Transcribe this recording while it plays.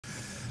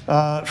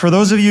For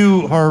those of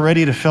you who are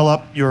ready to fill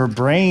up your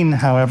brain,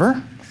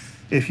 however,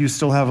 if you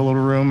still have a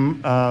little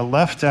room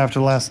left after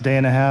the last day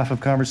and a half of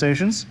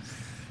conversations,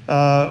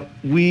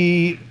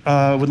 we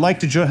would like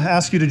to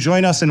ask you to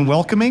join us in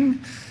welcoming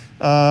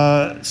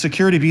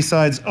Security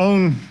B-Side's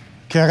own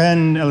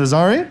Keren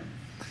Elazari,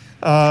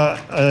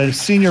 a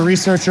senior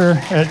researcher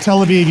at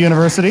Tel Aviv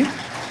University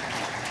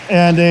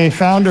and a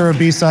founder of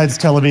B-Sides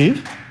Tel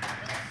Aviv,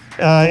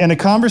 in a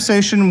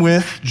conversation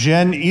with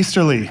Jen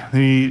Easterly,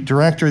 the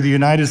director of the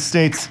United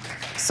States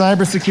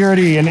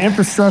Cybersecurity and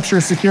Infrastructure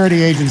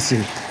Security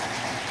Agency.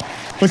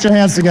 Put your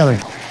hands together.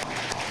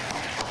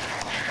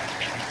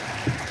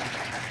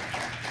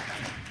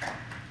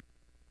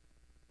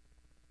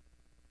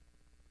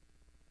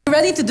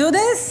 Ready to do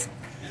this?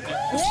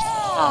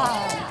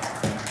 Yeah!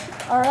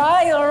 All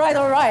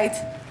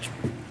right.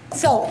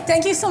 So,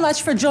 thank you so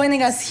much for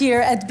joining us here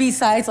at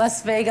B-Sides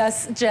Las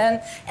Vegas,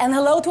 Jen. And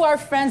hello to our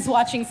friends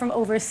watching from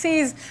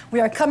overseas.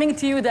 We are coming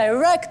to you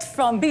direct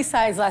from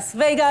B-Sides Las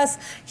Vegas,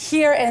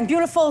 here in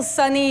beautiful,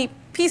 sunny,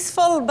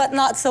 peaceful, but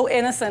not so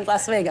innocent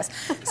Las Vegas.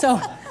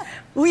 So,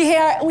 we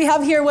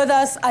have here with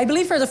us, I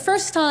believe for the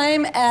first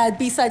time at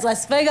B-Sides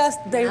Las Vegas,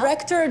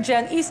 Director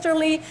Jen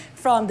Easterly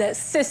from the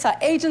CISA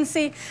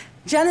agency.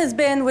 Jen has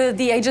been with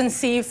the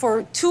agency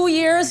for 2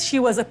 years. She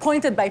was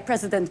appointed by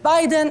President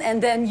Biden and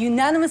then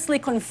unanimously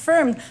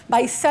confirmed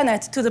by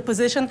Senate to the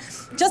position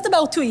just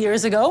about 2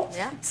 years ago.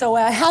 Yeah. So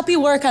a happy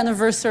work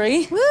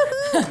anniversary.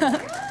 Woohoo!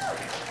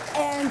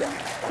 And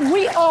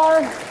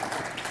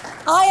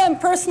I am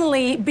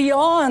personally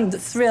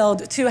beyond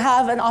thrilled to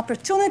have an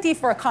opportunity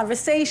for a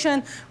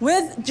conversation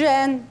with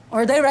Jen,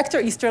 or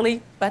Director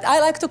Easterly, but I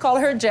like to call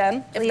her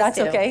Jen, if that's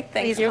okay.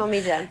 Thank you. Please call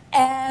me Jen.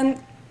 And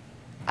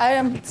I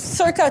am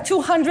circa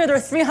 200 or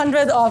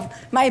 300 of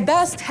my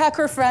best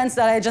hacker friends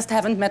that I just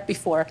haven't met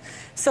before.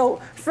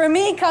 So for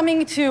me,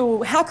 coming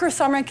to Hacker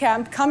Summer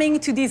Camp, coming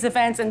to these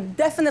events, and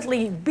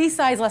definitely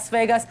B-Sides Las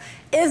Vegas,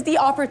 is the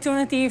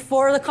opportunity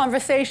for the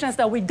conversations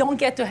that we don't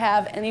get to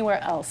have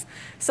anywhere else.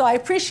 So I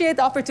appreciate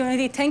the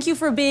opportunity. Thank you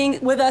for being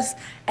with us.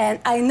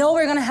 And I know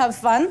we're going to have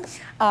fun.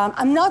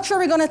 I'm not sure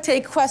we're going to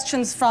take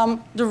questions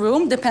from the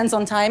room. Depends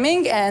on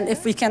timing and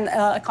if we can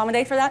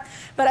accommodate for that.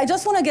 But I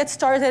just want to get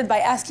started by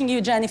asking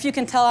you, Jen, if you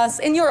can tell us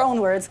in your own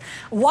words,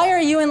 why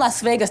are you in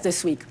Las Vegas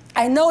this week?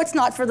 I know it's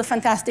not for the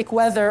fantastic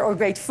weather or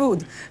great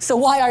food. So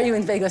why are you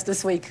in Vegas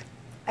this week?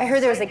 I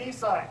heard there was a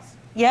B-Sides.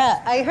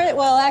 Yeah, I heard it.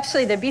 Well,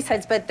 actually, the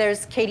B-Sides, but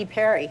there's Katy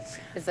Perry.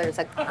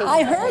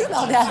 I heard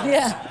about that,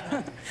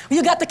 yeah.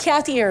 You got the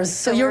cat ears,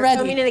 so you're ready.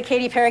 We're coming to the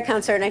Katy Perry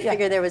concert, and I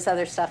figured there was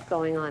other stuff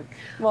going on.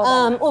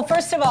 Well,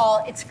 first of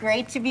all, it's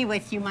great to be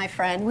with you, my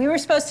friend. We were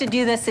supposed to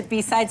do this at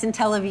B-Sides in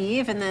Tel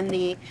Aviv, and then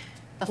the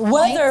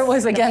weather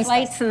was against us.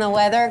 The flights and the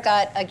weather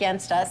got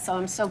against us, so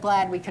I'm so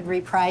glad we could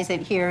reprise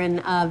it here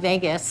in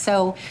Vegas.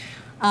 So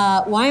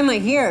why am I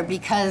here?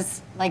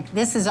 Because,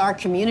 this is our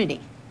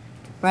community.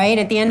 Right?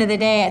 At the end of the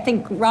day, I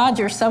think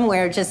Roger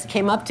somewhere just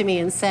came up to me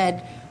and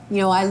said,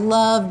 I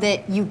love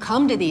that you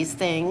come to these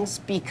things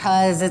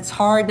because it's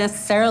hard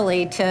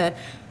necessarily to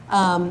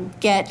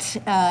get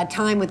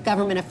time with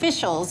government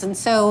officials. And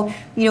so,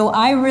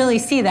 I really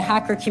see the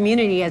hacker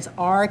community as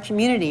our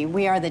community.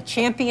 We are the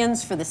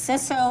champions for the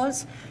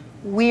CISOs.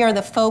 We are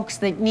the folks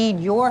that need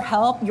your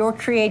help, your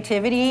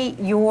creativity,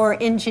 your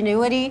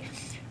ingenuity.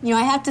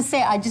 I have to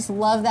say, I just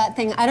love that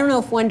thing. I don't know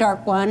if One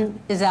Dark One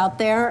is out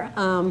there,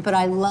 but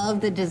I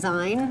love the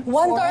design.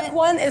 One Dark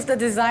One is the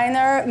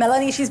designer.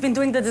 Melanie, she's been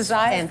doing the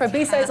design for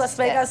B-Sides Las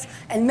Vegas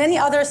and many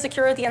other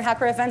security and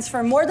hacker events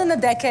for more than a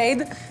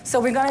decade. So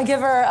we're going to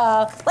give her,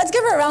 let's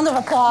give her a round of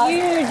applause.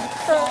 Huge.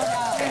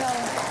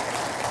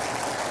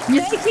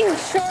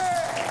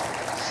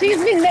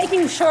 She's been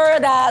making sure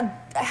that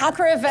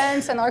hacker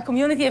events and our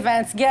community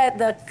events get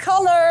the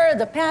color,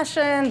 the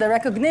passion, the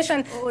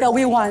recognition that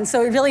we want.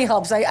 So it really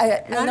helps.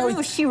 I don't know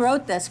if she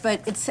wrote this,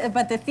 but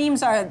the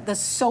themes are the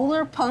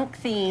solar punk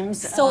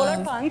themes.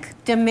 Solar punk.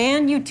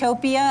 Demand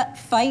utopia,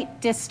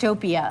 fight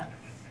dystopia.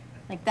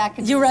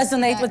 You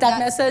resonate with that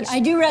message? I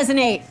do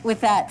resonate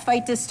with that,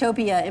 fight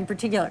dystopia in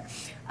particular.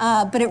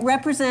 But it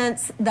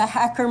represents the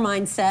hacker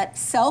mindset,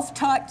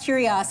 self-taught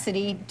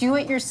curiosity,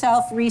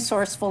 do-it-yourself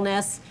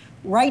resourcefulness,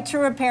 right to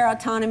repair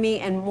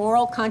autonomy, and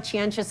moral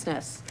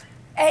conscientiousness.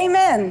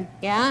 Amen.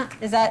 Yeah?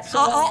 Is that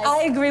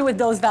I agree with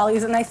those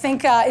values, and I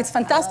think it's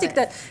fantastic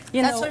that,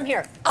 That's why I'm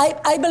here.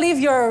 I believe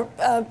you're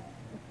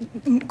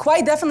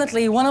quite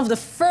definitely one of the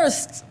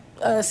first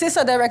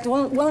CISA director,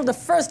 one of the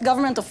first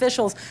government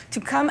officials to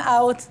come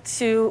out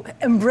to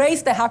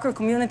embrace the hacker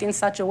community in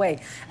such a way.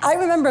 I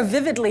remember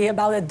vividly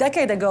about a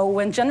decade ago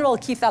when General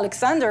Keith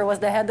Alexander was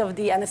the head of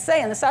the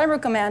NSA and the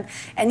Cyber Command,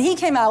 and he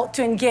came out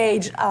to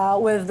engage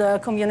with the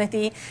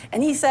community,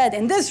 and he said,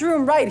 in this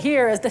room right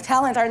here is the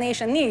talent our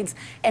nation needs.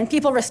 And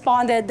people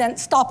responded, then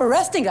stop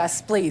arresting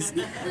us, please.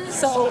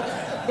 So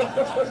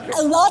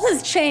a lot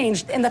has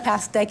changed in the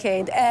past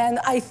decade, and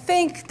I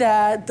think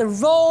that the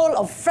role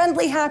of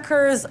friendly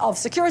hackers, of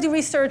security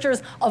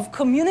researchers, of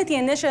community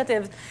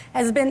initiatives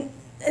has been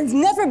it's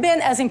never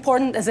been as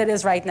important as it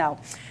is right now.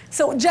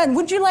 So Jen,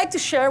 would you like to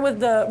share with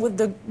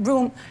the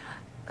room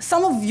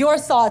some of your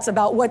thoughts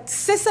about what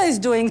CISA is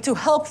doing to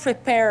help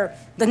prepare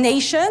the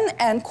nation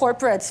and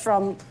corporates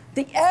from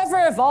the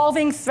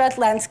ever-evolving threat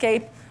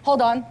landscape?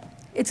 Hold on.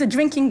 It's a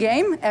drinking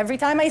game. Every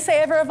time I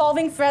say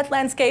ever-evolving threat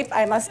landscape,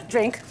 I must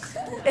drink.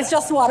 It's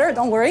just water,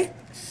 don't worry.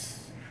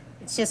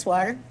 It's just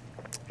water?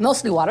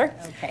 Mostly water.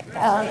 Okay.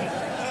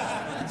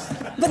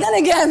 But then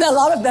again, a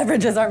lot of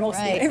beverages are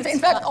mostly, Right. in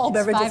fact, all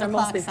beverages are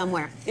mostly.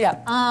 somewhere.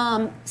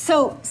 Yeah.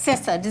 So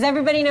CISA, does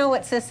everybody know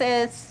what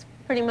CISA is?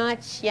 Pretty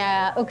much,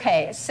 yeah.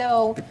 Okay,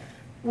 so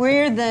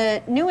we're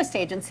the newest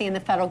agency in the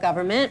federal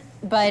government,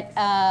 but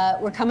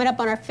we're coming up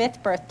on our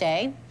 5th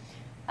birthday.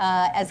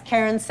 As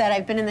Keren said,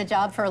 I've been in the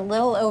job for a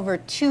little over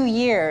 2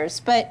 years,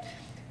 but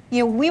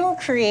we were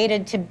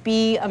created to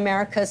be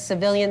America's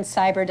civilian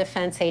cyber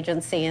defense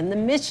agency, and the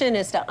mission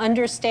is to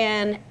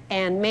understand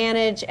and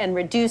manage and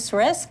reduce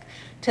risk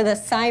to the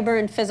cyber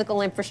and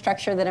physical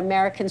infrastructure that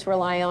Americans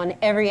rely on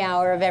every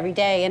hour of every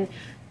day. And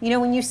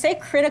when you say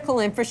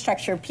critical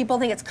infrastructure, people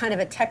think it's kind of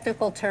a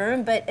technical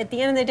term, but at the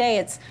end of the day,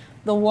 it's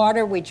the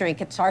water we drink,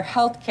 it's our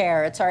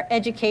healthcare, it's our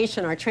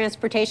education, our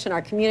transportation,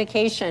 our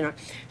communication,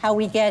 how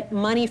we get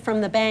money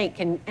from the bank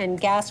and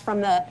gas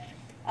from the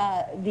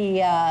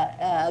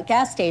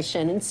gas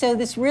station. And so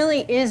this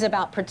really is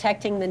about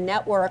protecting the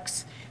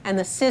networks and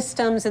the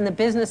systems and the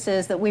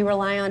businesses that we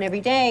rely on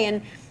every day.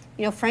 And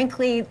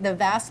frankly, the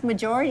vast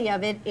majority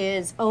of it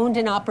is owned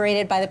and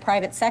operated by the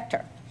private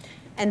sector.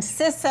 And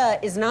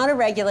CISA is not a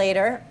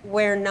regulator.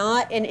 We're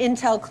not an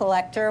intel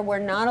collector. We're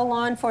not a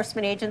law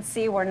enforcement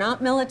agency. We're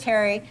not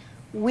military.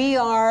 We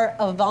are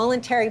a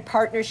voluntary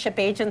partnership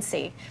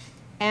agency.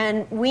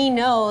 And we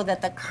know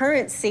that the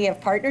currency of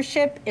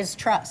partnership is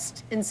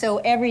trust. And so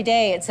every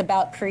day it's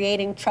about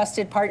creating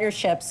trusted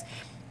partnerships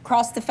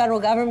across the federal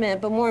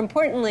government, but more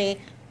importantly,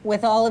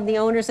 with all of the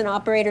owners and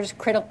operators of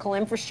critical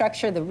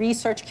infrastructure, the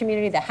research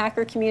community, the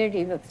hacker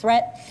community, the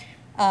threat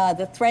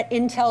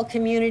intel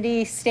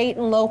community, state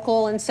and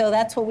local. And so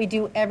that's what we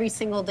do every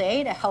single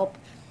day to help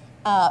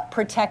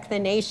protect the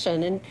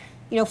nation.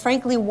 And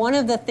frankly, one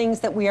of the things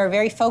that we are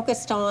very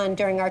focused on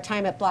during our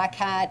time at Black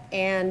Hat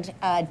and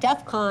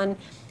DEF CON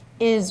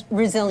is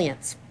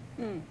resilience.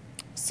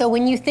 So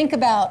when you think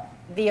about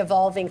the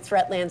evolving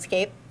threat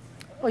landscape.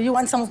 Oh, you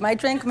want some of my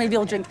drink? Maybe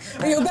I'll drink.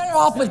 You're better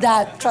off with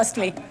that, trust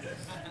me.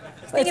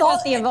 When you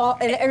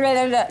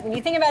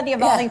think about the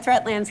evolving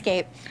threat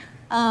landscape,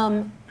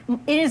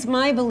 it is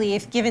my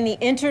belief, given the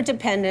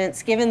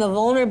interdependence, given the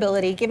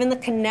vulnerability, given the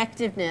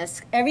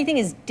connectiveness, everything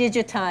is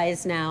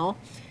digitized now.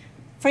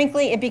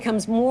 Frankly, it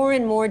becomes more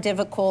and more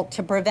difficult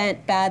to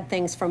prevent bad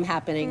things from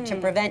happening, to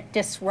prevent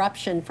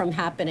disruption from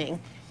happening.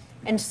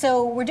 And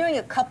so we're doing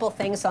a couple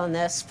things on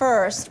this.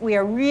 First, we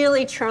are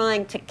really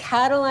trying to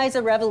catalyze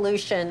a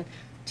revolution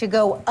to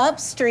go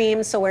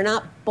upstream, so we're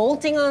not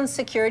bolting on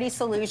security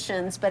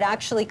solutions, but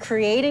actually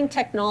creating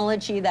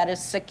technology that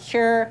is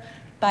secure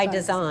by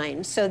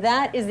design. So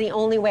that is the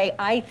only way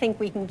I think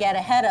we can get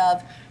ahead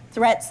of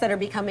threats that are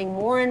becoming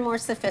more and more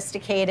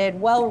sophisticated,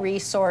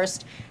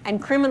 well-resourced,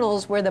 and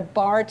criminals where the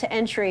bar to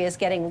entry is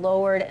getting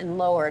lowered and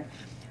lowered.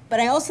 But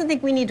I also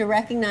think we need to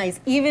recognize,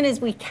 even as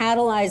we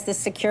catalyze this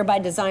secure by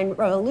design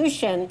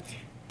revolution,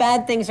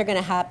 bad things are going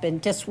to happen.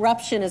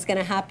 Disruption is going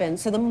to happen.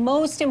 So the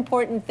most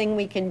important thing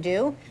we can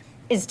do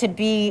is to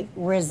be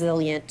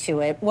resilient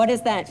to it. What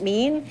does that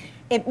mean?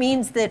 It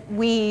means that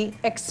we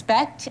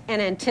expect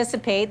and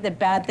anticipate that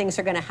bad things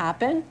are going to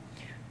happen.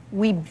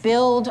 We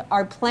build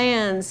our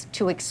plans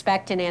to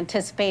expect and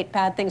anticipate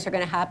bad things are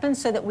going to happen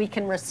so that we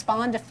can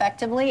respond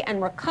effectively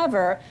and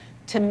recover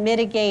to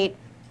mitigate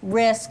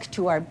risk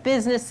to our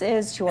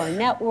businesses, to our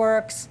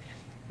networks,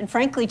 and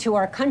frankly, to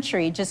our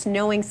country, just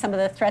knowing some of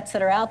the threats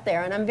that are out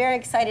there. And I'm very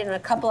excited. In a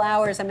couple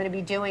hours, I'm going to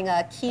be doing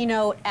a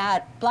keynote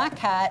at Black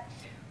Hat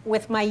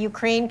with my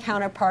Ukraine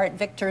counterpart,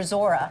 Victor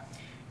Zora.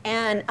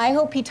 And I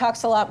hope he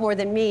talks a lot more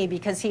than me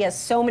because he has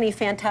so many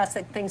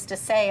fantastic things to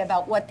say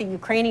about what the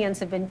Ukrainians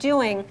have been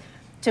doing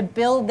to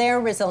build their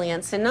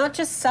resilience, and not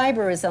just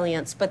cyber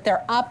resilience, but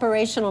their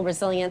operational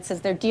resilience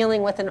as they're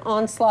dealing with an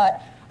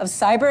onslaught of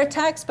cyber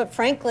attacks, but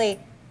frankly,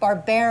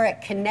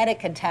 barbaric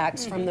kinetic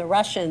attacks from the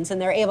Russians,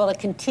 and they're able to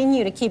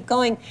continue to keep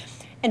going.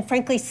 And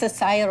frankly,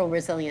 societal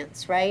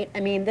resilience, right? I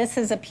mean, this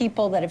is a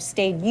people that have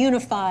stayed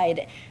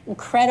unified,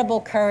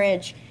 incredible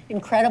courage,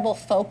 incredible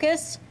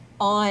focus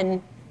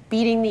on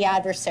beating the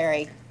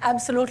adversary.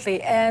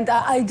 Absolutely, and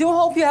I do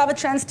hope you have a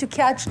chance to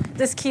catch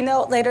this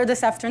keynote later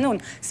this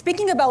afternoon.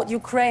 Speaking about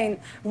Ukraine,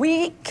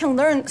 we can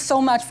learn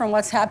so much from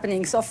what's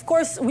happening. So of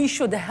course we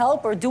should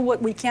help or do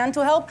what we can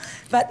to help,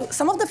 but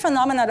some of the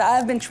phenomena that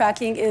I've been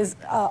tracking is,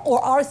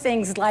 or are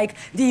things like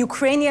the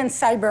Ukrainian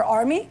cyber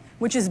army,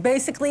 which is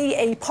basically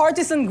a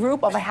partisan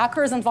group of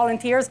hackers and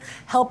volunteers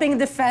helping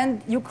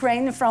defend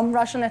Ukraine from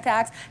Russian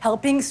attacks,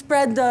 helping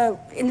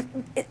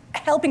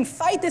helping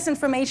fight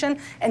disinformation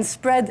and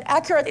spread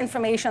accurate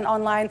information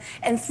online,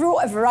 and through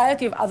a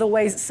variety of other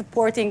ways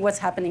supporting what's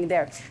happening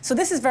there. So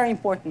this is very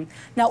important.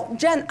 Now,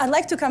 Jen, I'd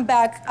like to come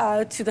back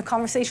to the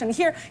conversation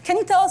here. Can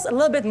you tell us a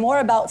little bit more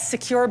about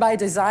Secure by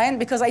Design?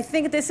 Because I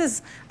think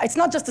it's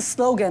not just a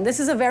slogan. This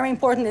is a very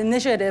important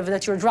initiative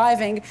that you're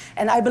driving,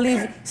 and I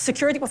believe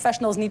security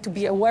professionals need to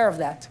be aware of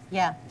that.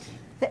 Yeah.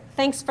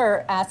 Thanks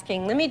for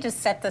asking. Let me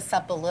just set this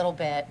up a little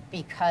bit,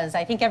 because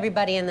I think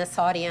everybody in this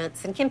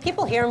audience, and can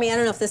people hear me? I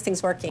don't know if this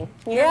thing's working.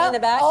 Can you hear me in the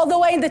back? All the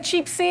way in the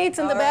cheap seats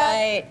in the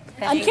back.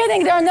 Right. I'm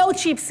kidding, there are no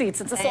cheap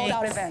seats. It's a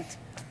sold-out event.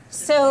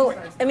 So,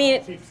 I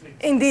mean,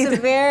 indeed, it's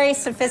a very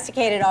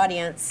sophisticated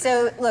audience.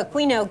 So, look,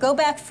 we know, go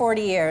back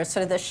 40 years,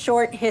 sort of the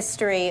short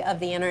history of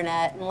the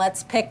internet, and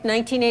let's pick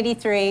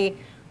 1983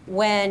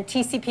 when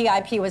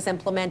TCP/IP was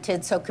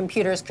implemented so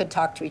computers could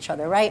talk to each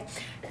other, right?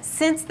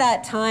 Since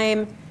that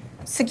time,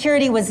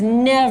 security was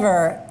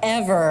never,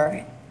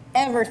 ever,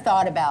 ever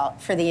thought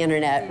about for the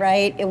internet,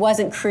 right? It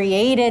wasn't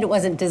created, it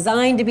wasn't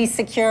designed to be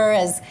secure.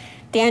 As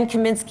Dan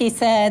Kaminsky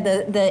said,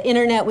 the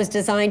internet was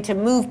designed to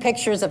move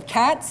pictures of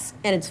cats,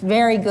 and it's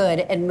very good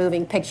at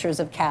moving pictures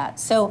of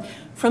cats. So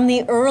from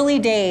the early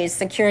days,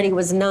 security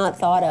was not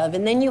thought of.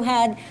 And then you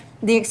had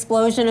the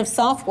explosion of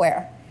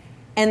software.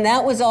 And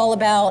that was all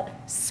about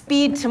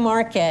speed to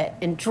market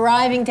and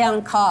driving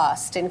down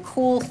cost and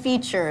cool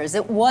features.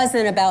 It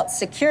wasn't about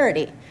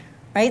security,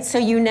 right? So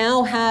you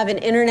now have an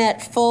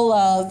internet full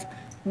of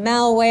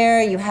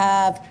malware, you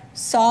have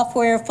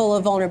software full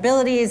of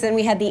vulnerabilities, and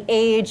we had the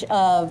age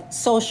of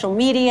social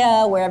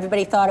media where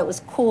everybody thought it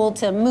was cool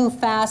to move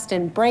fast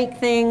and break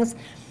things.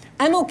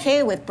 I'm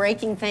okay with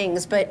breaking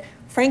things, but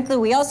frankly,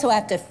 we also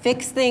have to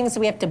fix things,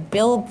 we have to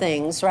build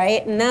things,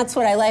 right? And that's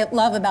what I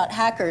love about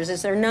hackers,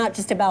 is they're not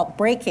just about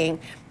breaking.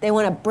 They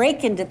want to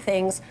break into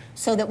things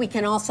so that we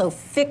can also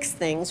fix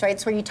things, right?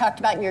 It's where you talked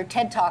about in your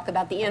TED Talk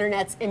about the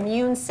internet's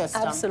immune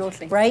system.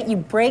 Absolutely. Right? You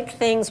break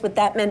things with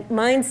that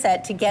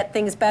mindset to get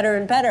things better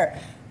and better.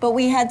 But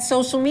we had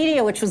social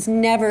media, which was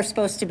never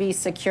supposed to be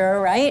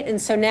secure, right?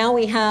 And so now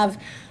we have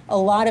a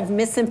lot of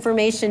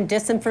misinformation,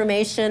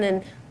 disinformation,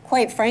 and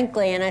quite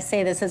frankly, and I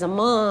say this as a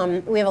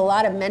mom, we have a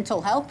lot of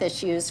mental health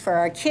issues for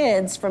our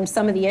kids from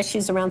some of the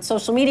issues around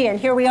social media. And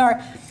here we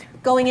are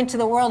going into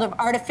the world of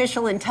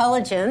artificial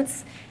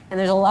intelligence, and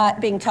there's a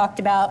lot being talked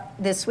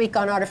about this week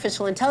on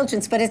artificial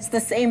intelligence, but it's the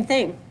same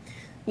thing.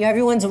 You know,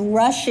 everyone's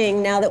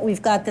rushing now that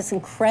we've got this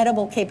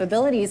incredible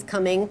capabilities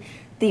coming,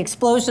 the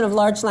explosion of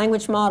large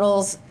language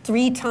models,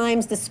 3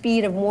 times the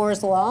speed of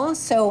Moore's law.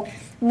 So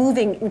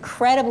moving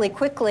incredibly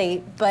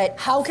quickly, but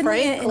how can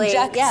frankly, we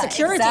inject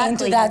security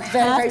into that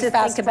very, very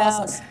fast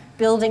process?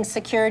 Building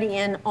security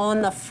in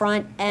on the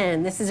front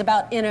end. This is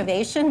about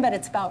innovation, but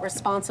it's about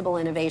responsible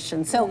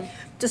innovation. So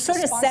to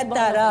sort of set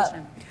that up,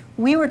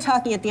 we were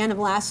talking at the end of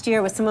last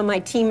year with some of my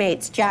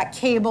teammates, Jack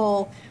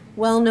Cable,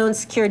 well-known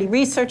security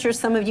researcher,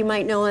 some of you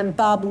might know him.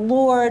 Bob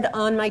Lord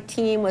on my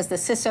team was the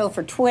CISO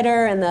for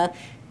Twitter, and the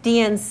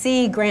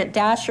DNC, Grant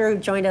Dasher, who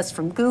joined us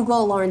from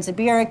Google, Lauren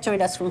Zabierek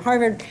joined us from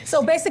Harvard.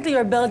 So basically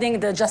you're building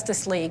the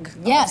Justice League.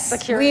 Yes,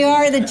 security. We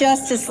are the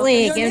Justice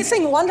League. You're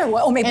missing Wonder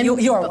Woman. Oh, maybe you're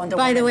Wonder Woman.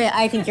 By the way,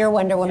 I think you're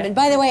Wonder Woman. Okay.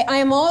 By the way, I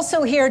am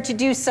also here to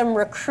do some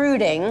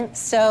recruiting,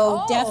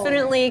 so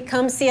definitely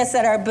come see us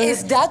at our booth.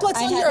 Is that what's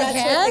on your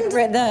hand?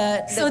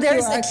 So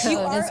there's QR a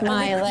QR code is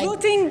my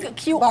recruiting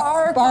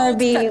QR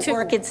Barbie tattoo.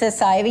 work at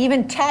CISA. I've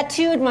even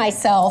tattooed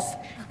myself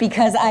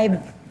because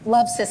I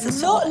love CISA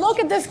so much. Look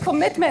at this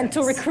commitment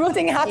to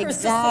recruiting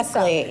hackers to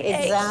CISA.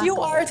 Exactly. A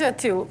QR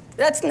tattoo.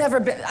 That's never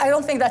been, I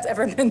don't think that's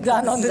ever been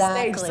done on this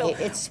stage. So.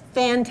 It's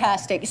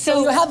fantastic.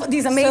 So you have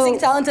these amazing,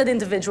 talented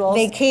individuals.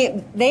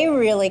 They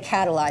really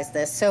catalyzed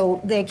this.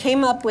 So they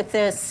came up with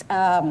this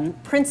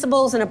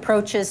principles and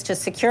approaches to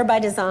secure by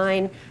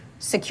design,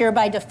 secure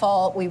by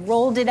default. We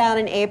rolled it out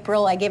in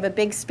April. I gave a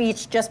big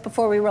speech just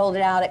before we rolled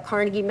it out at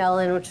Carnegie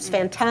Mellon, which was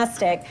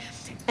fantastic.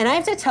 And I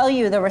have to tell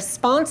you, the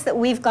response that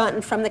we've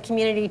gotten from the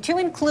community, to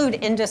include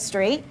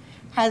industry,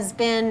 has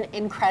been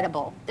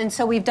incredible. And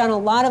so we've done a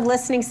lot of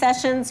listening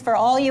sessions. For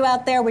all you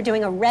out there, we're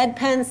doing a red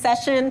pen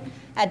session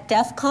at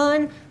DEF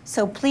CON.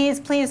 So please,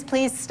 please,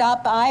 please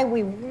stop by.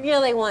 We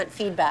really want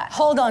feedback.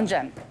 Hold on,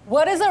 Jen.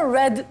 What is a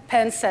red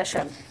pen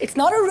session? It's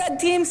not a red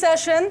team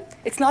session.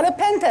 It's not a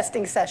pen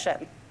testing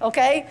session.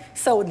 Okay?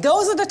 So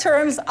those are the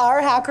terms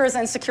our hackers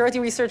and security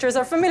researchers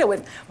are familiar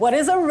with. What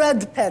is a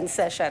red pen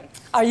session?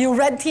 Are you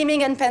red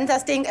teaming and pen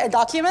testing a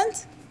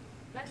document?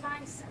 Red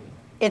lines.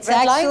 It's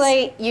red actually,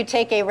 lines? You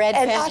take a red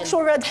pen. An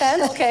actual red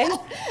pen, okay.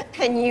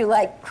 And you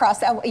like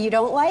cross out what you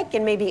don't like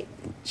and maybe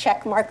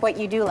check mark what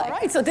you do like. All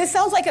right, so this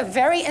sounds like a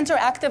very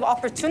interactive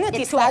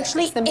opportunity to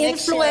actually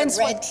influence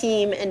red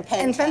team and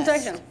pen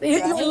testing.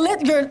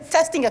 You're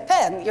testing a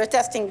pen. You're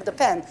testing the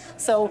pen.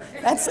 So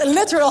that's a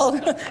literal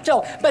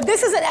joke. But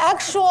this is an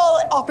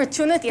actual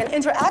opportunity, an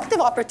interactive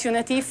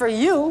opportunity for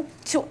you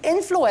to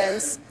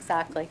influence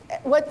Exactly.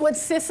 What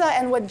CISA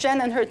and what Jen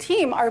and her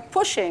team are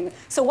pushing.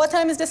 So what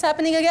time is this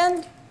happening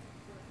again?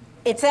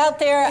 It's out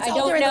there. It's I out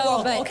don't there in the know,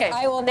 world. but Okay.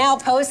 I will now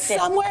post it.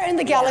 Somewhere in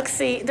the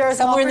galaxy, there's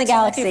somewhere in the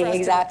opportunity galaxy, for us to-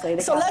 exactly.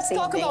 The So let's galaxy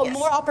talk in about Vegas.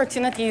 more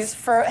opportunities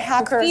for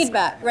hackers.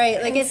 Feedback,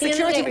 right? Like and at the end of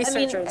the security day, I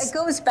mean, researchers. it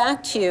goes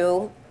back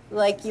to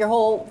like your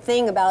whole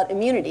thing about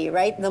immunity,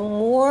 right? The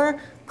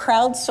more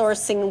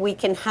crowdsourcing we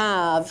can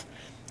have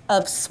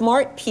of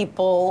smart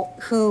people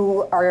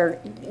who are,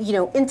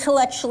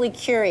 intellectually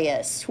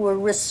curious, who are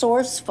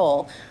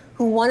resourceful,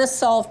 who want to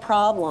solve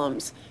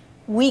problems,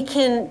 we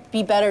can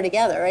be better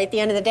together, right, at the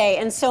end of the day.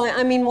 And so,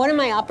 I mean, one of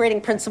my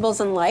operating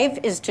principles in life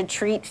is to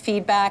treat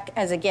feedback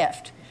as a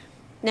gift.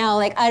 Now,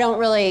 I don't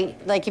really,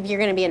 if you're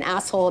going to be an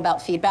asshole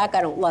about feedback,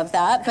 I don't love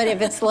that. But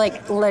if it's,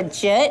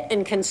 legit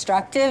and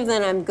constructive,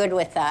 then I'm good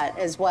with that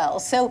as well.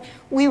 So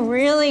we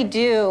really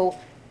do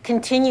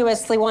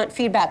continuously want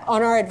feedback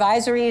on our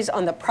advisories,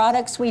 on the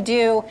products we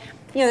do.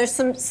 There's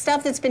some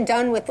stuff that's been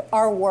done with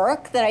our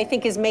work that I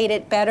think has made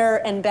it better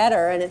and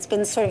better, and it's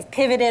been sort of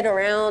pivoted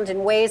around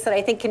in ways that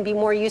I think can be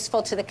more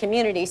useful to the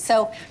community.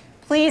 So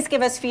please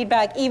give us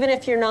feedback, even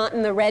if you're not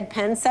in the red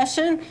pen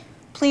session.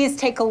 Please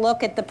take a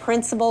look at the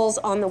principles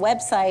on the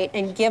website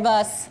and give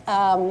us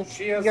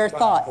your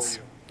thoughts.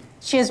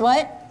 She has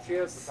what? She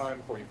has the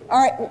time for you.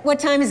 All right, what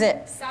time is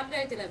it?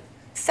 Saturday at 11.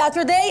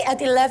 Saturday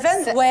at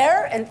 11,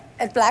 where?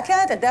 At Black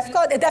Hat, at DEF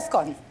CON? At DEF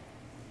CON.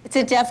 It's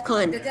a DEF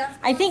CON.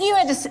 I think you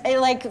had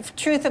to,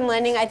 Truth in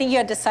Lending, I think you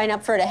had to sign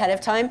up for it ahead of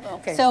time.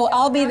 Okay. So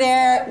I'll be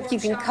there. You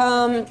can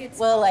come.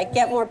 We'll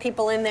get more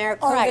people in there.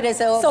 All right. COVID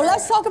is over. So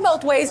let's talk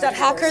about ways that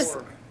hackers,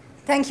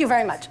 thank you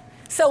very much.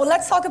 So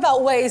let's talk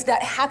about ways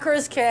that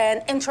hackers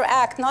can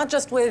interact, not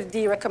just with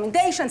the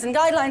recommendations and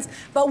guidelines,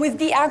 but with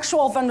the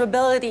actual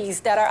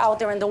vulnerabilities that are out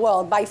there in the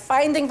world. By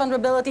finding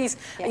vulnerabilities,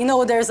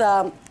 there's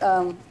a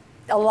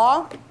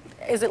law.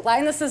 Is it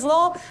Linus's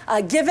law?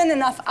 Given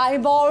enough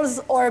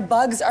eyeballs or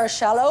bugs are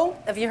shallow.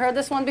 Have you heard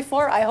this one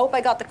before? I hope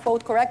I got the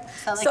quote correct.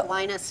 Sound like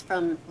Linus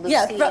from Lucy?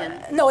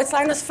 Yeah, no, it's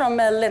Linus from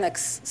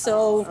Linux.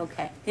 So,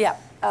 okay. Yeah,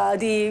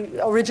 the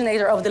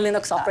originator of the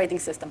Linux operating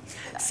system.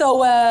 So,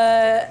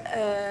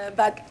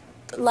 but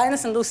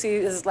Linus and Lucy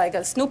is like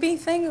a Snoopy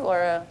thing or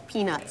a...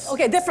 Peanuts.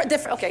 Okay, different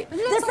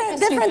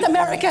different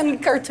American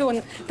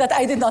cartoon that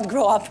I did not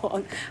grow up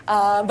on.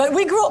 But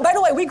by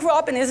the way, we grew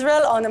up in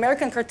Israel on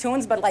American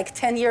cartoons, but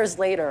 10 years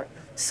later.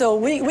 So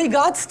we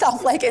got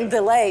stuff in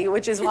delay,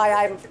 which is why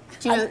I'm...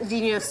 Do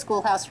you know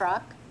Schoolhouse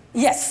Rock?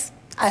 Yes.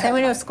 Does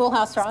anyone know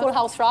Schoolhouse Rock?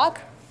 Schoolhouse Rock?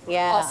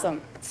 Yeah.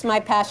 Awesome. It's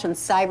my passion,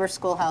 Cyber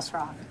Schoolhouse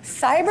Rock.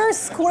 Cyber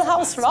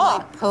Schoolhouse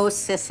Rock.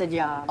 Post-CISA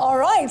job. All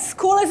right,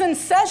 school is in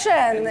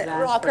session,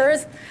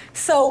 rockers.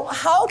 So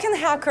how can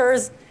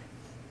hackers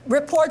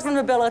report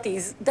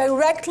vulnerabilities,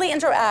 directly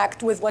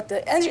interact with what the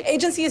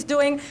agency is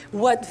doing,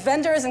 what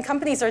vendors and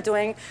companies are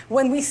doing,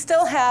 when we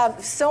still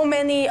have so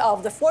many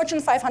of the Fortune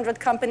 500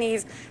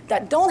 companies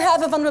that don't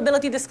have a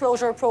vulnerability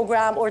disclosure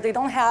program, or they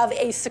don't have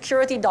a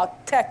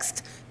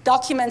security.txt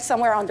document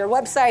somewhere on their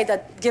website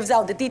that gives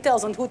out the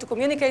details on who to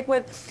communicate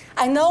with.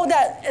 I know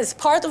that as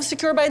part of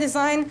Secure by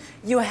Design,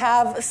 you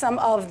have some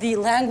of the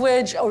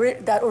language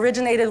that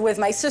originated with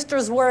my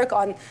sister's work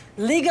on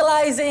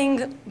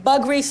legalizing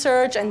bug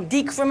research and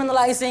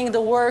decriminalizing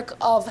the work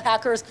of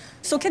hackers.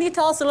 So can you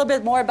tell us a little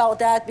bit more about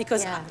that?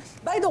 Because,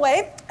 by the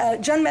way,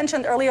 Jen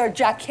mentioned earlier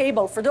Jack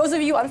Cable. For those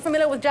of you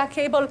unfamiliar with Jack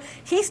Cable,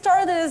 he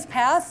started his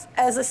path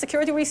as a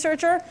security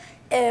researcher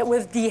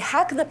with the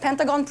Hack the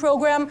Pentagon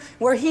program,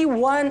 where he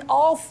won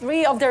all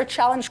 3 of their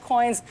challenge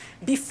coins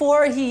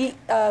before he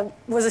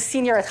was a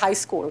senior at high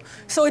school.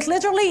 So it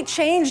literally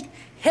changed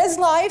his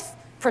life,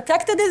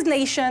 protected his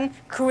nation,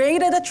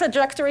 created a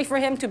trajectory for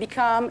him to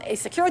become a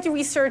security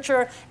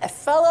researcher, a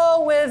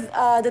fellow with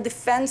the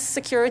Defense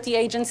Security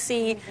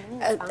Agency,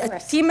 a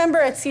team member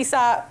at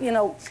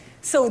CISA,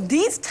 So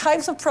these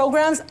types of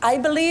programs, I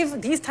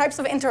believe, these types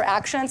of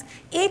interactions,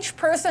 each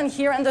person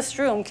here in this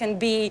room can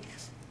be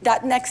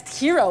that next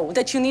hero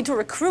that you need to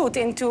recruit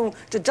into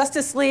the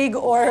Justice League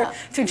or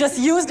to just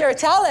use their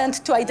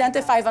talent to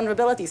identify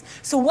vulnerabilities.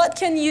 So what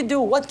can you do?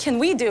 What can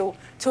we do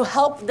to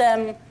help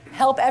them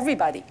help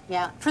everybody?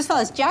 Yeah. First of all,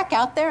 is Jack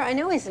out there? I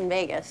know he's in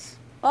Vegas.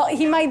 Well,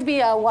 he might be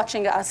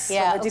watching us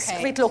from a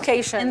discrete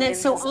location. And then,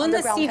 so on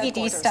the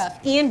CVD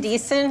stuff, Ian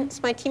Deason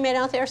is my teammate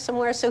out there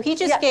somewhere. So he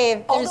just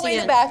gave all the way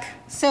in the back.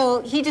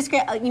 So he just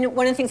gave.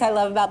 One of the things I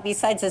love about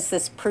B-Sides is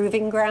this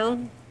proving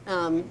ground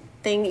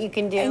thing that you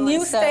can do. A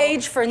new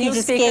stage for new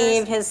speakers. He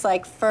just gave his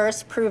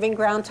first proving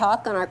ground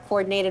talk on our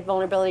coordinated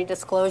vulnerability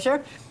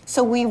disclosure.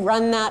 So we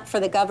run that for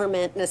the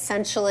government, and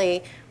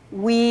essentially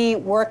we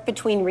work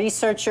between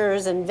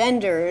researchers and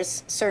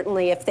vendors,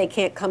 certainly if they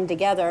can't come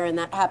together, and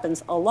that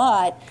happens a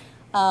lot,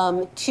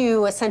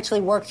 to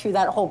essentially work through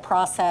that whole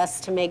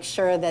process to make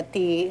sure that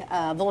the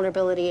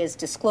vulnerability is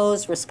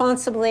disclosed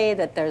responsibly,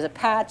 that there's a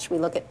patch. We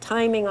look at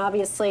timing,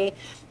 obviously,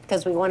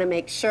 because we want to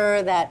make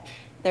sure that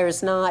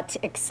there's not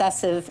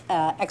excessive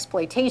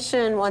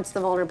exploitation once the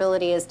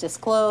vulnerability is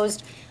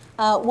disclosed.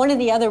 One of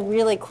the other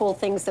really cool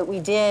things that we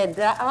did,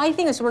 that I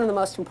think is one of the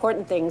most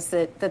important things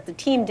that the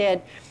team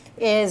did,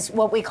 is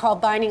what we call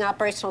Binding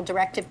Operational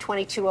Directive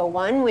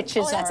 2201, which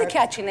is that's a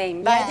catchy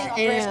name. Yeah, Binding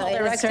Operational that's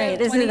Directive right.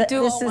 This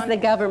is the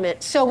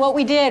government. So what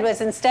we did was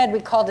instead we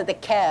called it the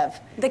KEV.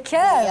 The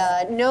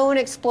KEV. The Known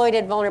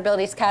Exploited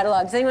Vulnerabilities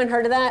Catalog. Has anyone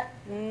heard of that?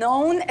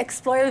 Known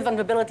Exploited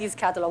Vulnerabilities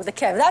Catalog, the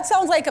KEV. That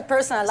sounds like a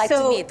person I'd like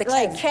to meet, the KEV.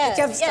 Like KEV.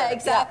 The KEV yeah,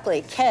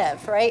 exactly,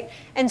 KEV, right?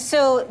 And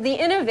so the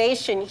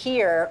innovation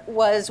here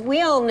was,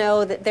 we all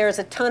know that there's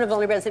a ton of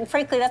vulnerabilities, and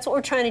frankly, that's what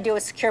we're trying to do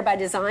with Secure by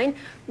Design.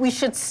 We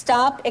should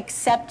stop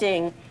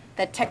accepting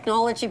that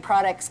technology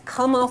products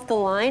come off the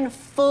line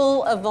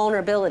full of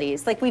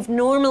vulnerabilities. Like, we've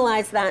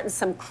normalized that in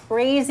some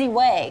crazy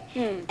way,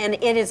 and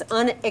it is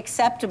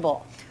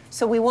unacceptable.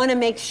 So we want to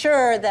make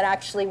sure that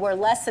actually we're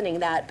lessening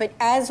that. But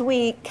as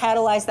we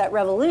catalyze that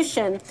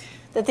revolution,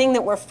 the thing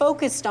that we're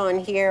focused on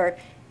here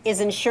is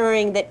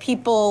ensuring that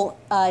people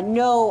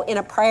know in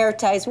a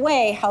prioritized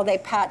way how they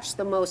patch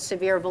the most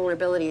severe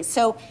vulnerabilities.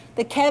 So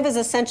the KEV is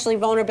essentially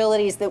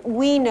vulnerabilities that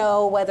we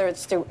know, whether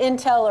it's through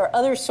intel or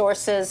other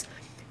sources,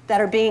 that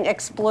are being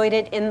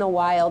exploited in the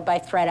wild by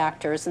threat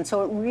actors. And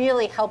so it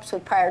really helps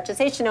with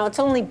prioritization. Now, it's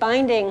only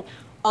binding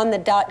on the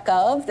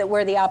 .gov that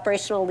we're the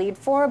operational lead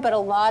for, but a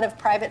lot of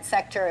private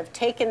sector have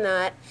taken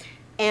that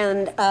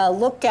and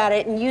looked at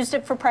it and used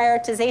it for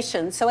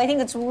prioritization. So I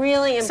think it's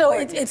really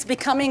important. So it's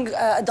becoming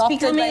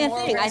adopted by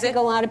more thing. I think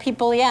a lot of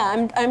people,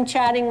 I'm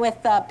chatting with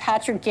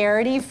Patrick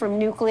Garrity from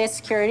Nucleus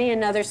Security,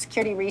 another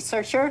security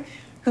researcher,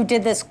 who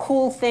did this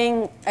cool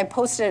thing. I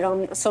posted it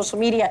on social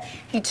media.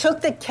 He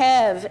took the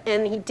KEV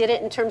and he did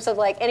it in terms of,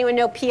 like, anyone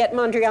know Piet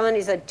Mondrian?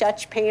 He's a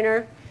Dutch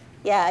painter.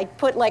 Yeah, I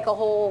put like a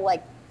whole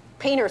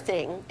painter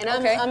thing. And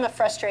I'm a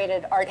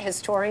frustrated art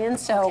historian,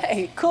 so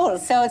cool.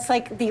 So it's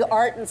like the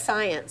art and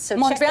science. So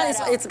Mondrian,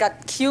 it's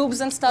got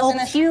cubes and stuff in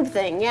it? Cube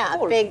thing, yeah.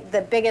 Cool.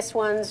 The biggest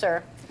ones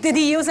are... Did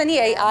he use any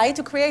AI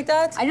to create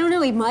that? I don't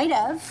know, he might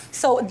have.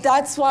 So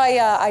that's why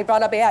I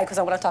brought up AI, because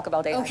I want to talk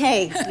about AI.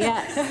 Okay,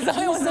 yes.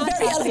 So it was a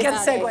very elegant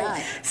segue.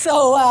 AI.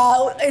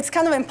 So it's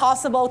kind of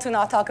impossible to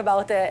not talk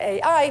about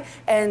AI,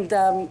 and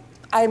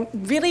I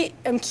really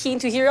am keen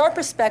to hear your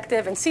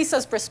perspective and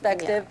CISA's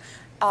perspective.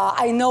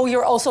 I know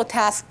you're also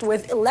tasked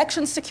with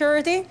election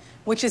security,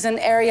 which is an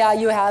area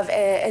you have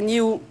a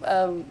new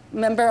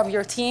member of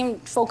your team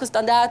focused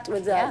on that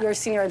with your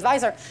senior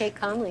advisor. Kate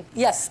Conley.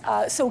 Yes.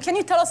 So can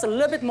you tell us a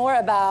little bit more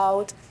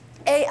about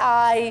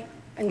AI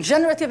and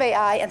generative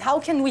AI, and how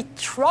can we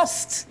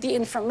trust the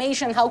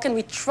information? How can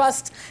we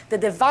trust the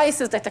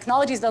devices, the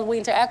technologies that we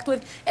interact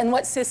with, and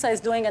what CISA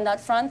is doing on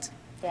that front?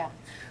 Yeah.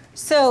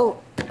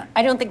 So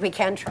I don't think we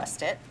can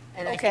trust it.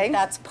 And I think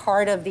that's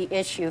part of the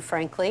issue,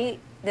 frankly.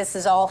 This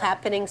is all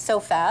happening so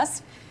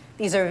fast.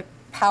 These are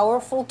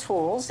powerful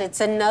tools.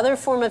 It's another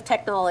form of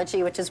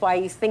technology, which is why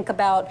you think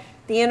about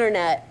the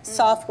internet,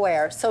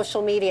 software,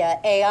 social media,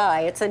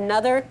 AI. It's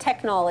another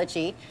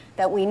technology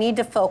that we need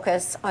to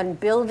focus on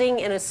building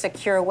in a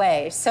secure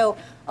way. So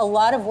a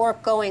lot of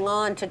work going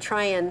on to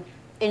try and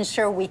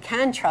ensure we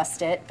can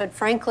trust it. But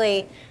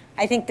frankly,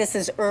 I think this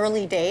is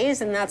early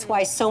days, and that's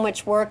why so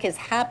much work is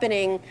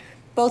happening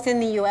both in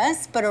the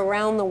US, but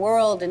around the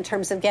world in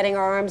terms of getting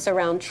our arms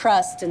around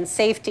trust and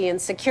safety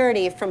and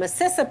security. From a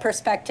CISA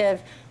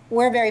perspective,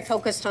 we're very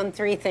focused on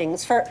three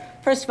things.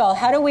 First of all,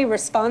 how do we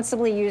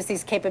responsibly use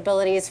these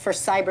capabilities for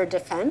cyber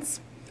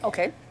defense?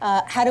 Okay.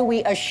 How do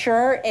we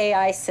assure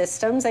AI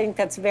systems? I think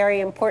that's very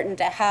important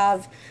to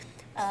have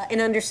an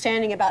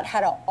understanding about how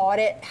to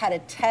audit, how to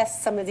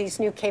test some of these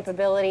new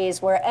capabilities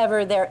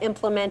wherever they're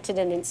implemented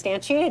and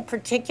instantiated,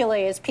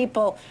 particularly as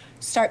people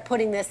start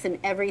putting this in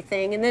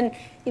everything. And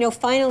then,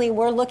 finally,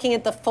 we're looking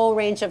at the full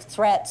range of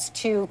threats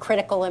to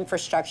critical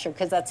infrastructure,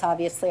 because that's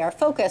obviously our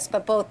focus,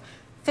 but both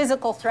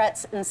physical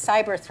threats and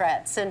cyber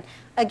threats. And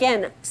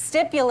again,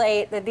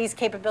 stipulate that these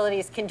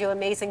capabilities can do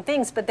amazing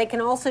things, but they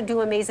can also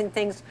do amazing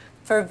things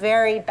for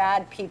very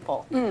bad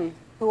people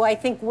who I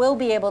think will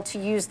be able to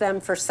use them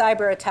for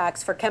cyber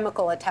attacks, for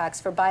chemical attacks,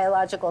 for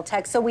biological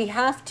attacks. So we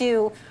have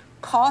to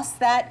cost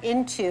that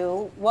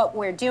into what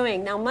we're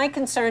doing. Now, my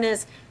concern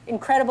is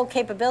incredible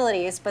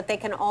capabilities, but they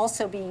can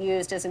also be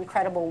used as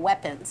incredible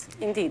weapons.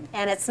 Indeed.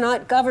 And it's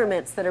not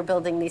governments that are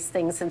building these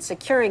things and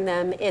securing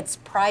them. It's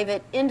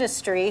private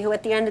industry who,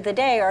 at the end of the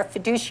day, are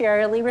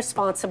fiduciarily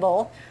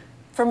responsible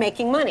for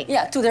making money.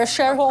 Yeah, to their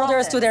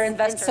shareholders, to their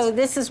investors. And so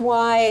this is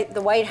why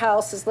the White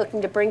House is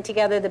looking to bring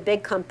together the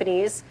big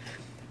companies.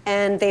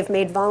 And they've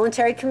made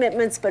voluntary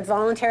commitments, but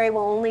voluntary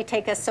will only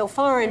take us so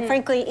far. And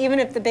frankly, even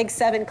if the big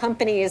 7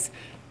 companies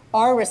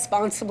are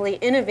responsibly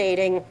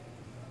innovating,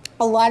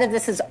 a lot of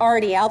this is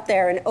already out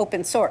there in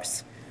open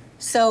source.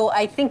 So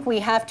I think we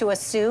have to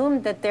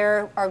assume that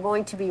there are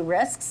going to be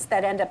risks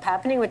that end up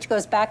happening, which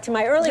goes back to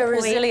my earlier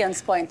point. The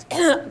resilience point.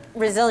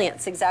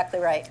 Resilience, exactly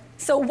right.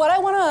 So what I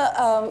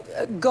want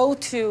to go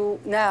to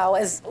now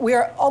is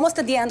we're almost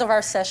at the end of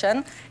our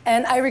session,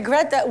 and I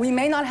regret that we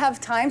may not have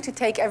time to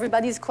take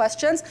everybody's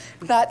questions,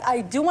 but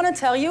I do want to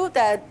tell you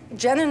that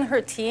Jen and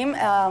her team,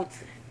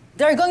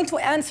 They're going to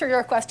answer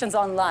your questions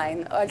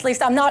online. Or at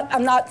least I'm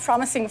not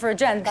promising for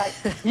Jen, but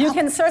you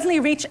can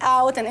certainly reach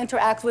out and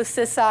interact with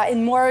CISA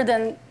in more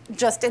than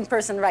just in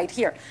person right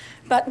here.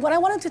 But what I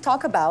wanted to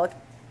talk about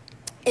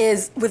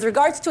is with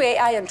regards to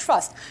AI and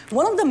trust.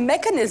 One of the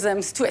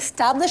mechanisms to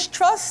establish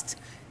trust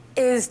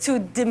is to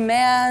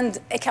demand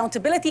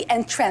accountability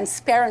and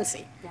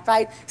transparency.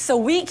 Right? So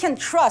we can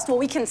trust what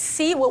we can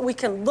see, what we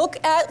can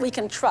look at, we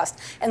can trust.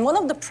 And one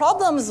of the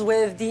problems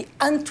with the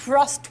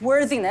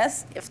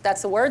untrustworthiness, if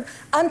that's a word,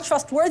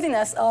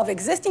 untrustworthiness of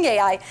existing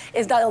AI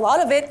is that a lot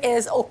of it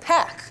is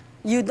opaque.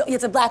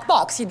 It's a black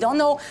box. You don't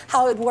know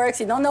how it works.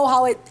 You don't know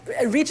how it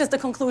reaches the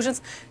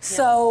conclusions.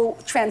 So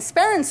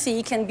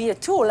transparency can be a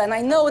tool. And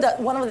I know that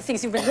one of the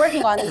things you've been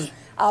working on is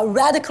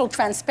radical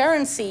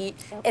transparency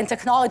in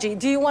technology.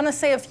 Do you want to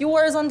say a few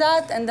words on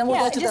that? And then we'll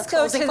go to the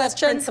closing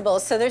question.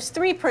 Principles. So there's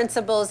 3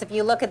 principles if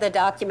you look at the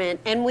document.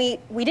 And we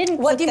didn't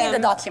What do you mean the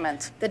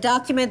document? The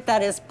document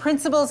that is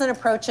Principles and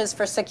Approaches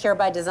for Secure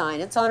by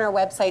Design. It's on our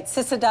website,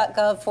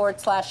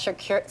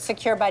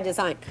 CISA.gov/secure by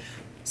design.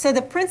 So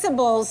the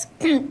principles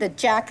that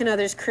Jack and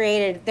others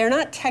created, they're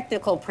not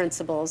technical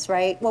principles,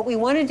 right? What we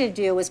wanted to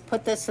do was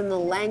put this in the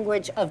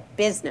language of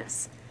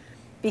business.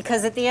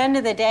 Because at the end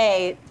of the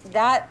day,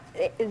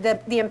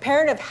 the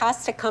imperative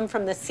has to come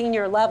from the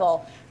senior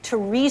level to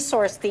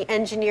resource the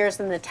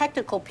engineers and the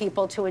technical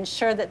people to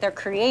ensure that they're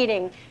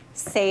creating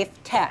safe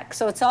tech.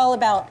 So it's all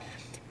about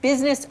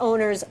business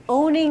owners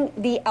owning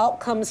the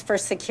outcomes for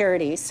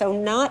security. So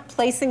not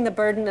placing the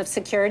burden of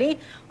security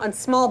on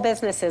small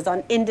businesses,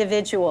 on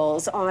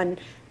individuals, on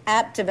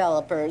app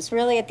developers.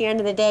 Really, at the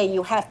end of the day,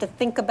 you have to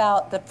think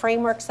about the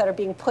frameworks that are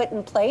being put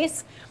in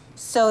place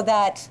so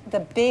that the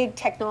big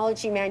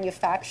technology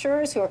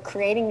manufacturers who are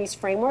creating these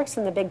frameworks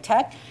and the big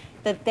tech,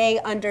 that they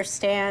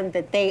understand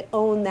that they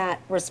own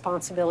that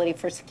responsibility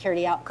for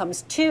security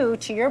outcomes. 2,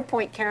 to your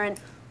point, Keren,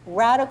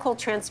 radical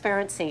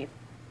transparency.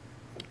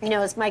 You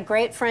know, as my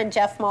great friend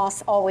Jeff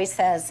Moss always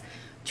says,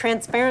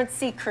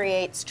 transparency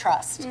creates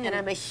trust. And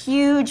I'm a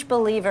huge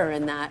believer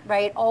in that,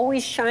 right?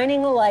 Always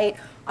shining a light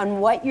on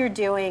what you're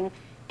doing,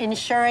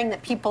 ensuring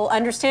that people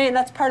understand, and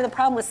that's part of the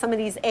problem with some of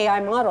these AI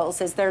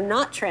models, is they're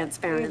not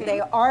transparent. They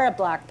are a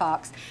black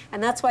box.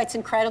 And that's why it's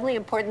incredibly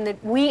important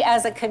that we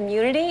as a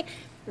community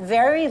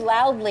very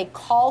loudly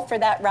call for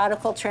that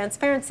radical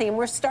transparency. And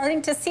we're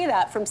starting to see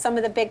that from some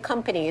of the big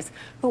companies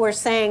who are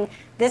saying,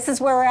 this is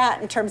where we're at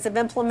in terms of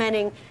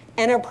implementing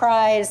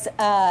enterprise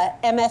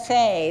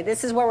MFA.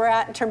 This is where we're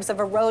at in terms of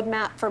a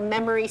roadmap for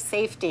memory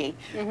safety.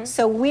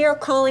 So we are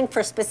calling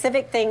for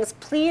specific things.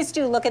 Please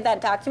do look at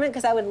that document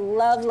because I would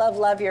love, love,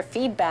 love your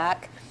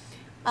feedback.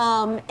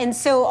 And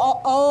so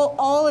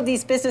all of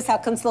these business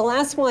outcomes, the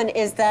last one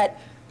is that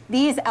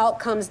these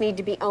outcomes need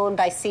to be owned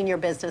by senior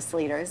business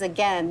leaders.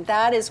 Again,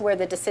 that is where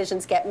the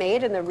decisions get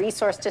made and the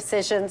resource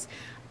decisions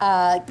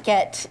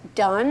get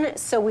done.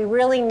 So we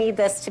really need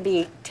this to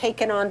be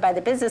taken on by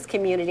the business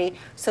community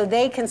so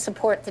they can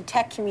support the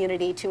tech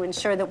community to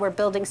ensure that we're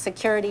building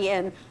security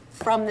in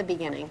from the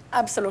beginning.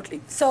 Absolutely.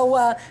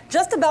 So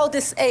just about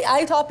this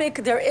AI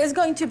topic, there is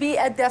going to be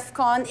at DEF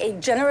CON a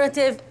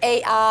generative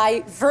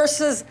AI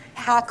versus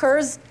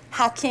hackers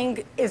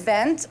hacking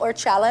event or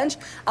challenge.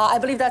 I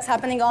believe that's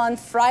happening on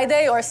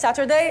Friday or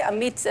Saturday.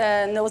 Amit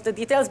knows the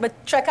details,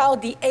 but check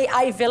out the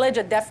AI Village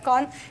at DEF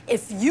CON.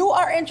 If you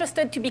are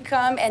interested to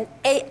become an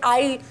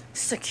AI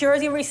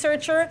security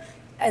researcher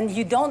and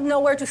you don't know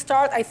where to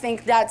start, I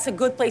think that's a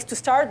good place to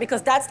start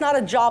because that's not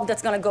a job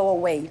that's going to go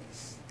away.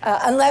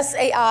 Unless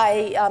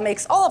AI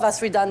makes all of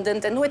us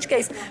redundant, in which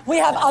case we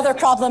have other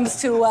problems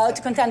to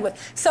contend with.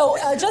 So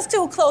just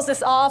to close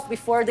this off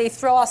before they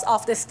throw us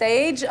off the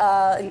stage,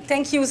 and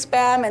thank you,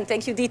 Spam, and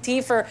thank you,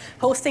 DT, for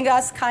hosting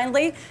us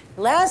kindly.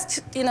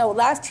 Last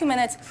 2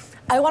 minutes,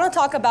 I want to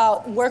talk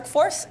about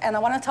workforce, and I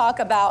want to talk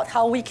about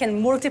how we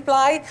can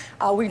multiply.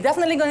 We're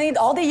definitely going to need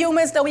all the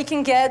humans that we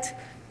can get,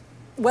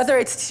 whether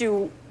it's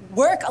to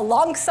work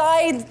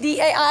alongside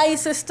the AI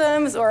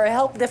systems or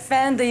help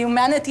defend the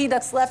humanity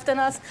that's left in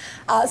us.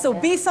 So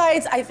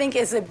B-Sides, I think,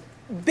 is a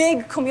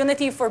big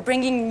community for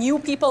bringing new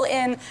people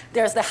in.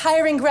 There's the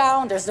hiring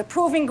ground, there's the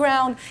proving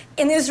ground.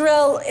 In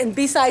Israel, in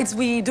B-Sides,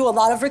 we do a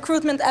lot of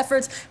recruitment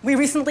efforts. We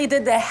recently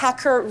did the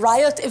Hacker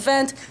Riot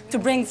event to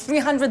bring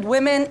 300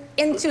 women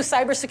into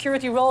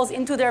cybersecurity roles,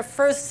 into their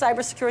first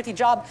cybersecurity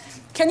job.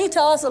 Can you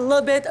tell us a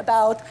little bit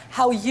about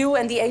how you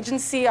and the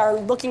agency are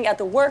looking at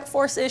the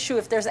workforce issue,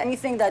 if there's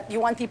anything that you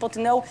want people to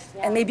know,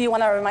 and maybe you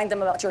want to remind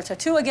them about your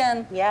tattoo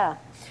again? Yeah.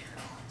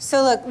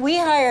 So look, we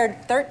hired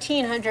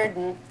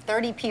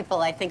 1,330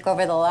 people, I think,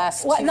 over the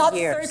last 2 years. Not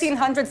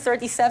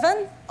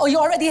 1,337? Oh, you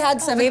already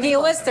had 7 Maybe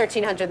people. it was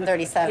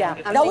 1,337. Yeah,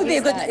 that would be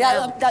a good.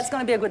 That's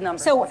going to be a good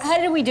number. So how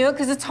did we do it?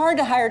 Because it's hard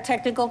to hire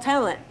technical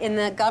talent in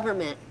the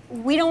government.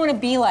 We don't want to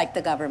be like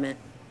the government,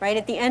 right?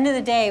 At the end of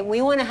the day,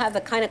 we want to have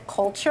the kind of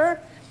culture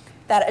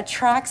that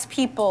attracts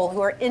people who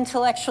are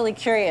intellectually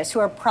curious, who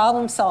are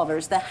problem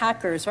solvers, the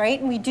hackers, right?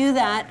 And we do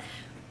that.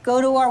 Go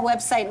to our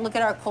website and look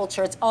at our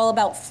culture. It's all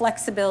about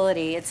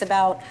flexibility. It's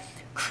about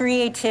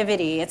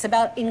creativity. It's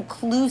about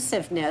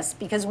inclusiveness,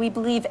 because we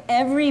believe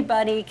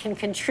everybody can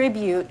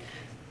contribute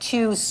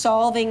to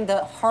solving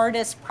the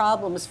hardest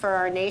problems for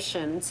our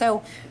nation.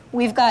 So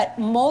we've got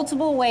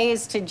multiple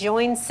ways to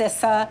join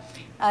CISA.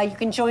 You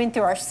can join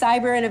through our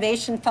Cyber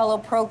Innovation Fellow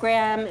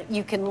program.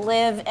 You can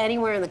live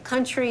anywhere in the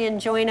country and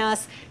join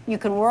us. You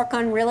can work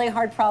on really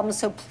hard problems.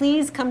 So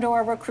please come to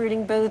our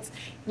recruiting booths.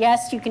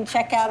 Yes, you can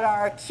check out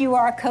our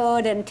QR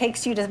code, and it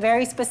takes you to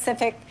very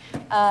specific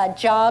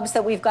jobs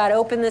that we've got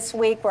open this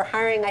week. We're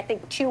hiring, I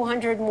think,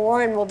 200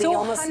 more, and we'll be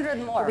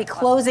 200 more. We'll be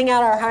closing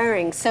out our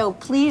hiring. So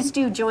please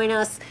do join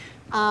us.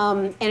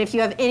 And if you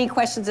have any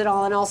questions at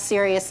all, in all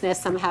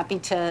seriousness, I'm happy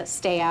to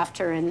stay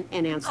after and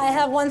answer I them.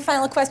 have one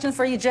final question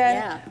for you, Jen.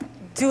 Yeah.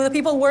 Do the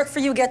people work for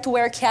you get to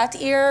wear cat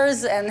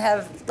ears and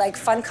have like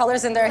fun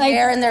colors in their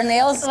hair and their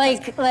nails?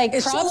 Like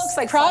It sure looks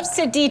like props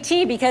fun. to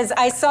DT, because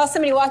I saw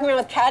somebody walking around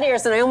with cat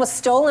ears and I almost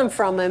stole them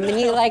from him, and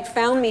he like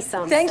found me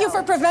some. Thank you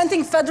for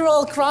preventing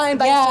federal crime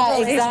by Yeah, federal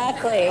agents.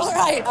 exactly. All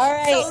right. All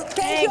right. So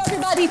thank you,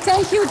 everybody.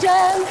 Thank you,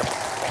 Jen.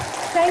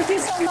 Thank you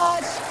so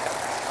much.